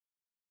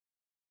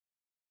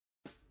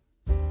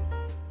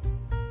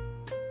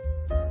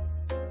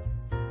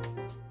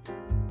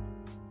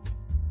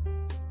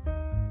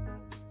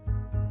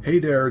Hey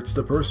there, it's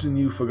the person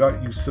you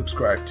forgot you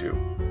subscribed to.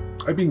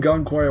 I've been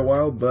gone quite a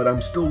while, but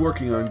I'm still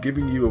working on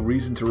giving you a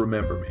reason to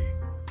remember me.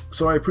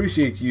 So I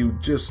appreciate you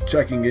just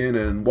checking in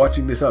and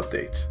watching this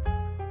update,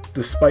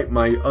 despite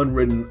my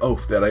unwritten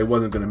oath that I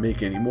wasn't going to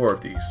make any more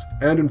of these.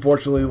 And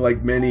unfortunately,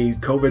 like many,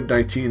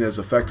 COVID-19 has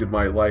affected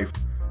my life,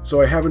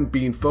 so I haven't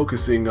been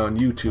focusing on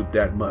YouTube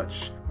that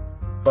much.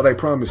 But I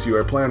promise you,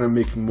 I plan on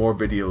making more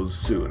videos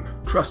soon.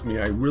 Trust me,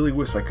 I really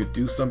wish I could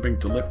do something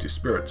to lift your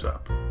spirits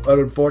up. But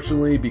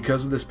unfortunately,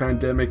 because of this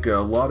pandemic, a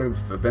lot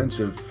of events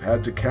have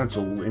had to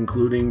cancel,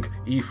 including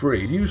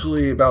E3.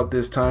 Usually about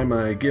this time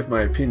I give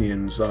my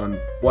opinions on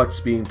what's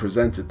being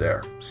presented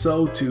there.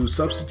 So to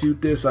substitute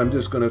this, I'm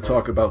just going to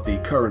talk about the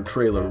current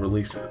trailer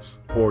releases,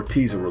 or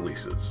teaser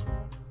releases.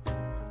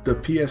 The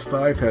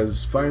PS5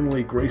 has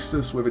finally graced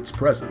us with its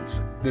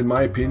presence. In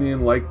my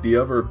opinion, like the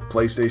other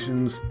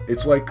PlayStations,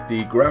 it's like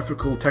the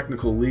graphical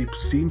technical leap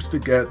seems to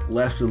get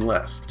less and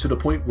less, to the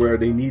point where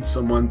they need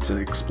someone to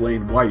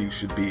explain why you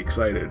should be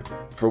excited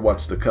for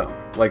what's to come.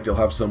 Like they'll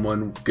have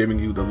someone giving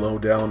you the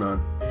lowdown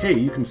on, hey,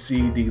 you can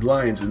see the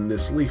lines in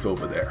this leaf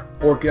over there.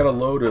 Or get a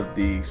load of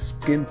the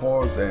skin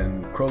paws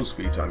and crow's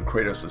feet on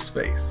Kratos'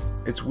 face.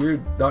 It's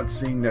weird not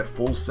seeing that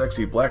full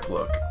sexy black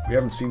look. We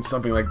haven't seen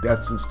something like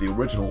that since the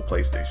original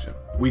PlayStation.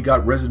 We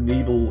got Resident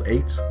Evil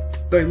 8.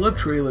 I love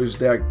trailers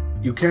that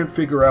you can't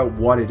figure out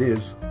what it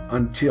is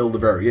until the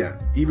very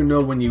end. Even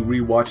though when you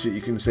rewatch it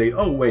you can say,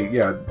 oh wait,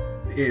 yeah,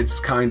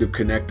 it's kind of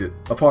connected,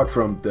 apart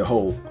from the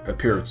whole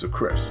appearance of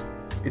Chris.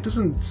 It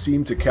doesn't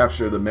seem to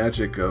capture the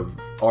magic of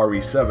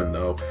RE7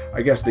 though.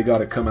 I guess they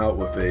gotta come out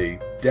with a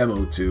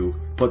demo to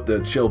put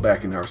the chill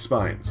back in our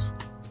spines.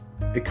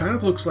 It kind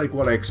of looks like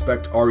what I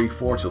expect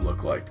RE4 to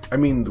look like. I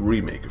mean the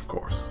remake, of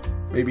course.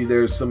 Maybe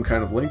there's some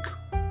kind of link?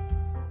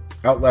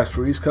 Outlast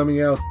 3 is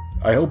coming out.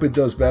 I hope it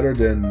does better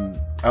than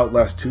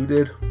Outlast 2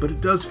 did, but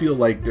it does feel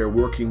like they're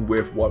working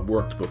with what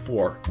worked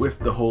before, with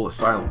the whole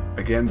Asylum.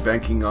 Again,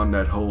 banking on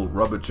that whole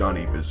Rubber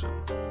Johnny vision.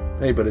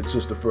 Hey, but it's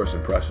just a first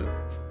impression.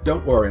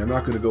 Don't worry, I'm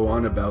not going to go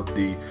on about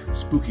the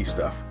spooky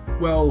stuff.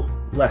 Well,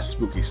 less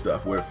spooky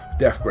stuff with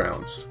Death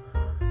Grounds.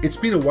 It's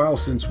been a while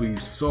since we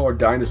saw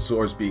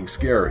dinosaurs being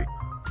scary.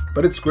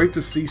 But it's great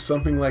to see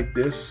something like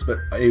this, but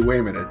hey, wait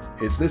a minute,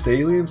 is this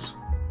Aliens?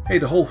 Hey,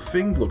 the whole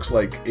thing looks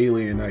like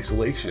Alien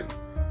Isolation.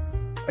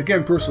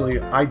 Again, personally,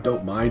 I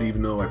don't mind,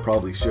 even though I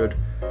probably should,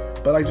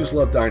 but I just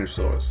love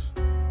dinosaurs.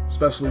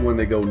 Especially when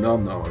they go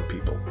nom-nom on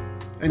people.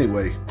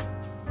 Anyway,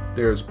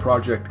 there's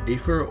Project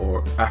Aether,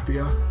 or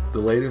Athia, the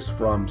latest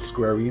from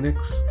Square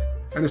Enix,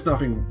 and there's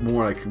nothing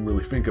more I can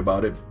really think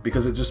about it,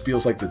 because it just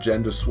feels like the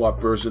gender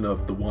swap version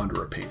of the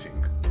Wanderer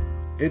painting.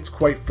 It's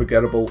quite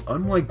forgettable,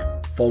 unlike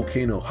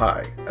Volcano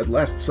High, at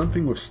last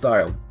something with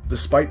style,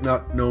 despite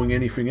not knowing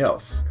anything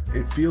else.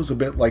 It feels a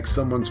bit like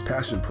someone's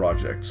passion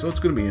project, so it's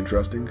going to be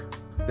interesting.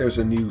 There's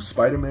a new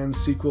Spider-Man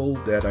sequel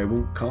that I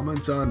won't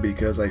comment on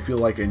because I feel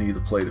like I need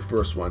to play the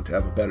first one to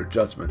have a better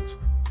judgment.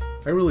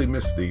 I really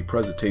miss the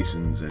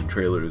presentations and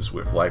trailers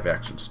with live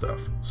action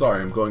stuff.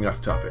 Sorry, I'm going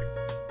off topic.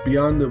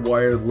 Beyond the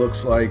Wire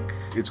looks like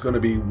it's going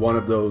to be one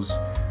of those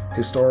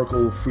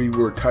historical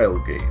freeware title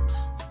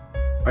games.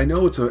 I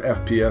know it's a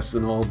FPS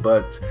and all,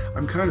 but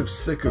I'm kind of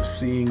sick of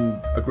seeing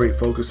a great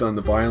focus on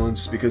the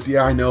violence because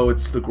yeah, I know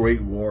it's the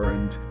Great War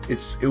and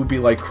it would be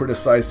like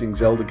criticizing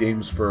Zelda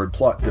games for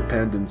plot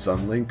dependence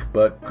on Link,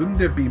 but couldn't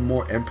there be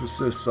more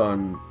emphasis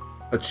on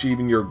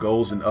achieving your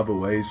goals in other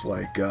ways,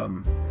 like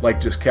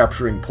just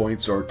capturing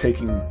points or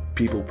taking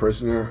people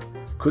prisoner?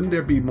 Couldn't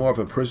there be more of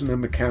a prisoner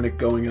mechanic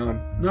going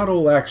on? Not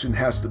all action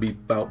has to be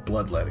about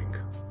bloodletting,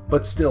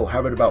 but still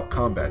have it about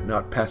combat,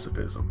 not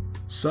pacifism.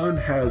 Sun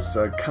has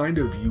a kind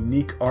of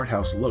unique art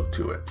house look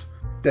to it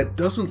that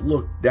doesn't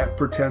look that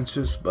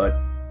pretentious, but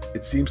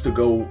it seems to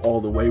go all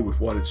the way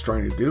with what it's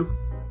trying to do.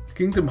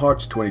 Kingdom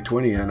Hearts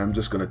 2020, and I'm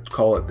just going to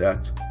call it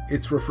that,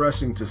 it's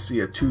refreshing to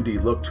see a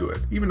 2D look to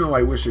it, even though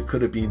I wish it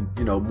could have been,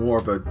 more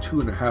of a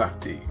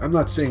 2.5D. I'm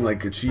not saying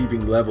like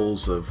achieving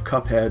levels of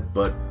Cuphead,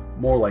 but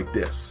more like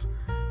this,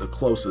 the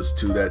closest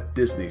to that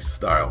Disney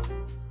style.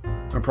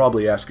 I'm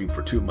probably asking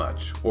for too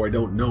much, or I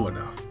don't know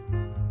enough.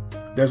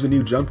 There's a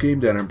new Jump game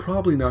that I'm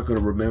probably not going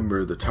to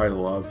remember the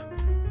title of.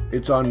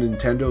 It's on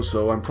Nintendo,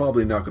 so I'm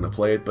probably not going to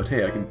play it, but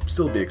hey, I can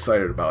still be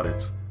excited about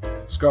it.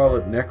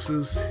 Scarlet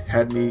Nexus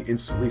had me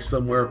instantly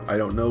somewhere, I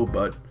don't know,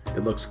 but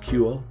it looks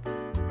cool.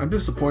 I'm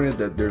disappointed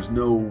that there's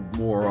no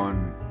more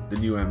on the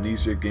new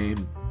Amnesia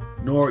game,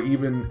 nor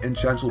even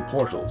Enchanted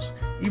Portals.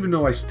 Even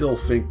though I still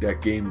think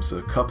that game's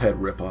a Cuphead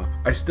ripoff,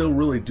 I still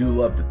really do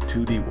love the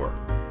 2D work.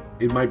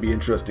 It might be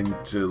interesting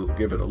to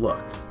give it a look.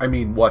 I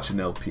mean, watch an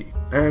LP.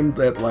 And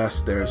at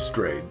last there's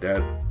Stray,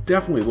 that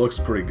definitely looks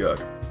pretty good.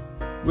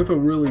 With a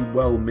really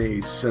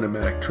well-made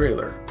cinematic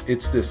trailer.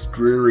 It's this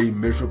dreary,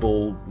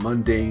 miserable,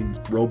 mundane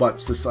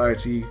robot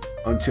society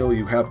until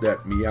you have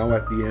that meow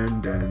at the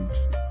end, and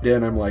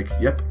then I'm like,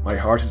 yep, my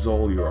heart is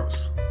all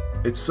yours.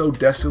 It's so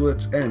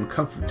desolate and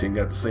comforting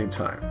at the same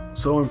time.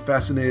 So I'm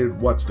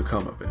fascinated what's to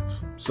come of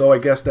it. So I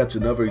guess that's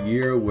another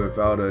year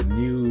without a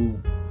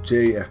new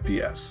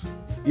JFPS.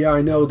 Yeah,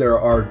 I know there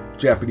are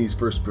Japanese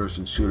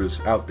first-person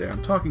shooters out there.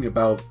 I'm talking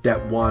about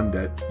that one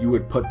that you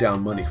would put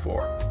down money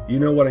for. You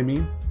know what I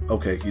mean?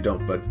 Okay, you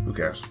don't, but who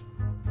cares?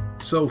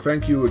 So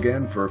thank you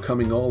again for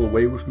coming all the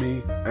way with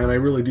me, and I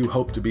really do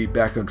hope to be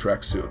back on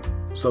track soon.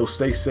 So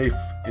stay safe,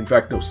 in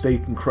fact no, stay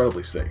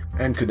incredibly safe,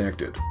 and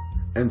connected.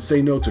 And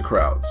say no to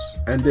crowds,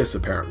 and this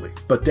apparently,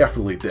 but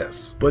definitely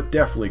this. But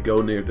definitely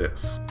go near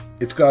this.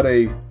 It's got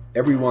a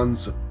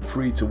everyone's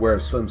free to wear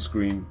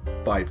sunscreen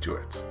vibe to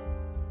it.